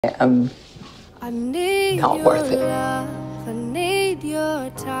I'm not worth it. I need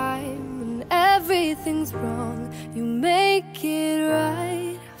your time. When everything's wrong, you make it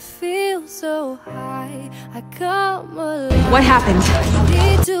right. I feel so high, I come alive. What happened? I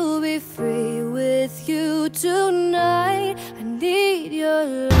need to be free with you tonight. I need your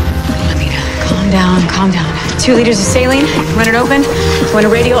love. Lena, calm down, calm down. 2 liters of saline, run it open. Want a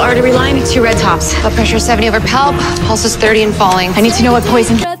radial artery line, 2 red tops. Blood pressure 70 over palp, pulse is 30 and falling. I need to know what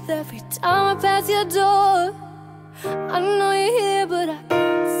poison. Every time I pass your door, I know you're here, but I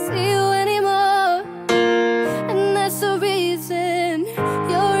can't see you anymore. And that's the reason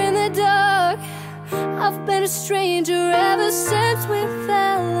you're in the dark. I've been a stranger ever since we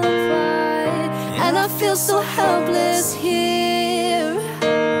fell apart, and I feel so helpless here.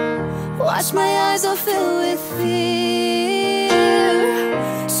 Watch, my eyes are filled with fear.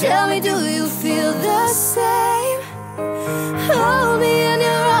 Tell me, do you feel the same? Hold me in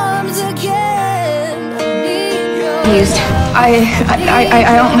your arms again. I need your Used.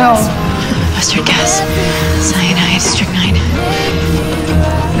 I don't know. Mustard gas, cyanide, strychnine.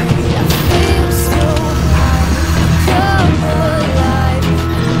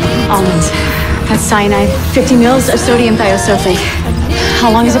 Almonds. That's cyanide. 50 mils of sodium thiosulfate.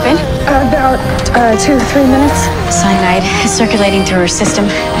 How long has it been? About 2 to 3 minutes. Cyanide is circulating through her system.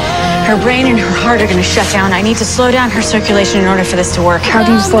 Her brain and her heart are going to shut down. I need to slow down her circulation in order for this to work. How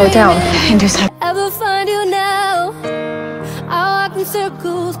do you slow it down? Induce ever find you now? I walk in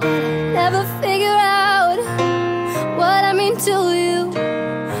circles, but I never figure out what I mean to you.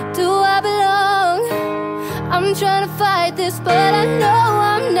 Do I belong? I'm trying to fight this, but I know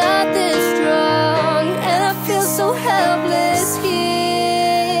I'm not this strong, and I feel so helpless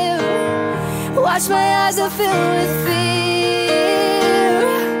here. Watch, my eyes are filled with fear.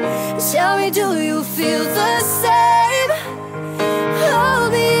 Tell me, do you feel the same?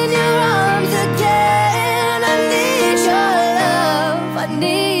 Hold me in your arms again. I need your love, I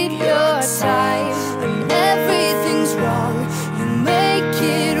need your time. When everything's wrong, you make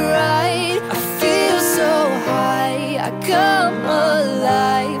it right. I feel so high, I come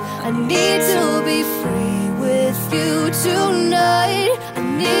alive. I need to be free with you tonight. I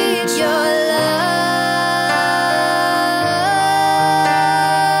need your love.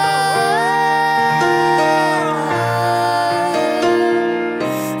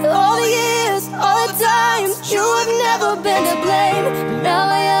 Been to blame, but now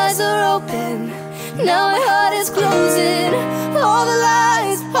my eyes are open. Now my heart is closing. All the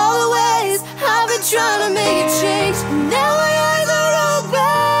lies, all the ways I've been trying to make it change. Now my eyes are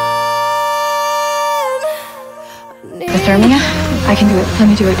open. hypothermia. I can do it. Let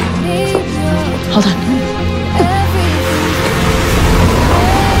me do it. Hold on.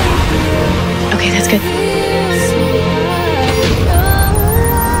 Okay, that's good.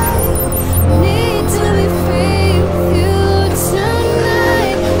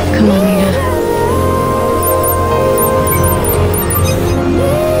 Come on, Lena.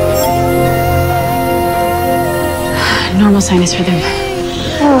 Normal sinus rhythm.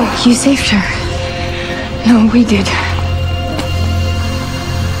 Oh, You saved her. no, we did.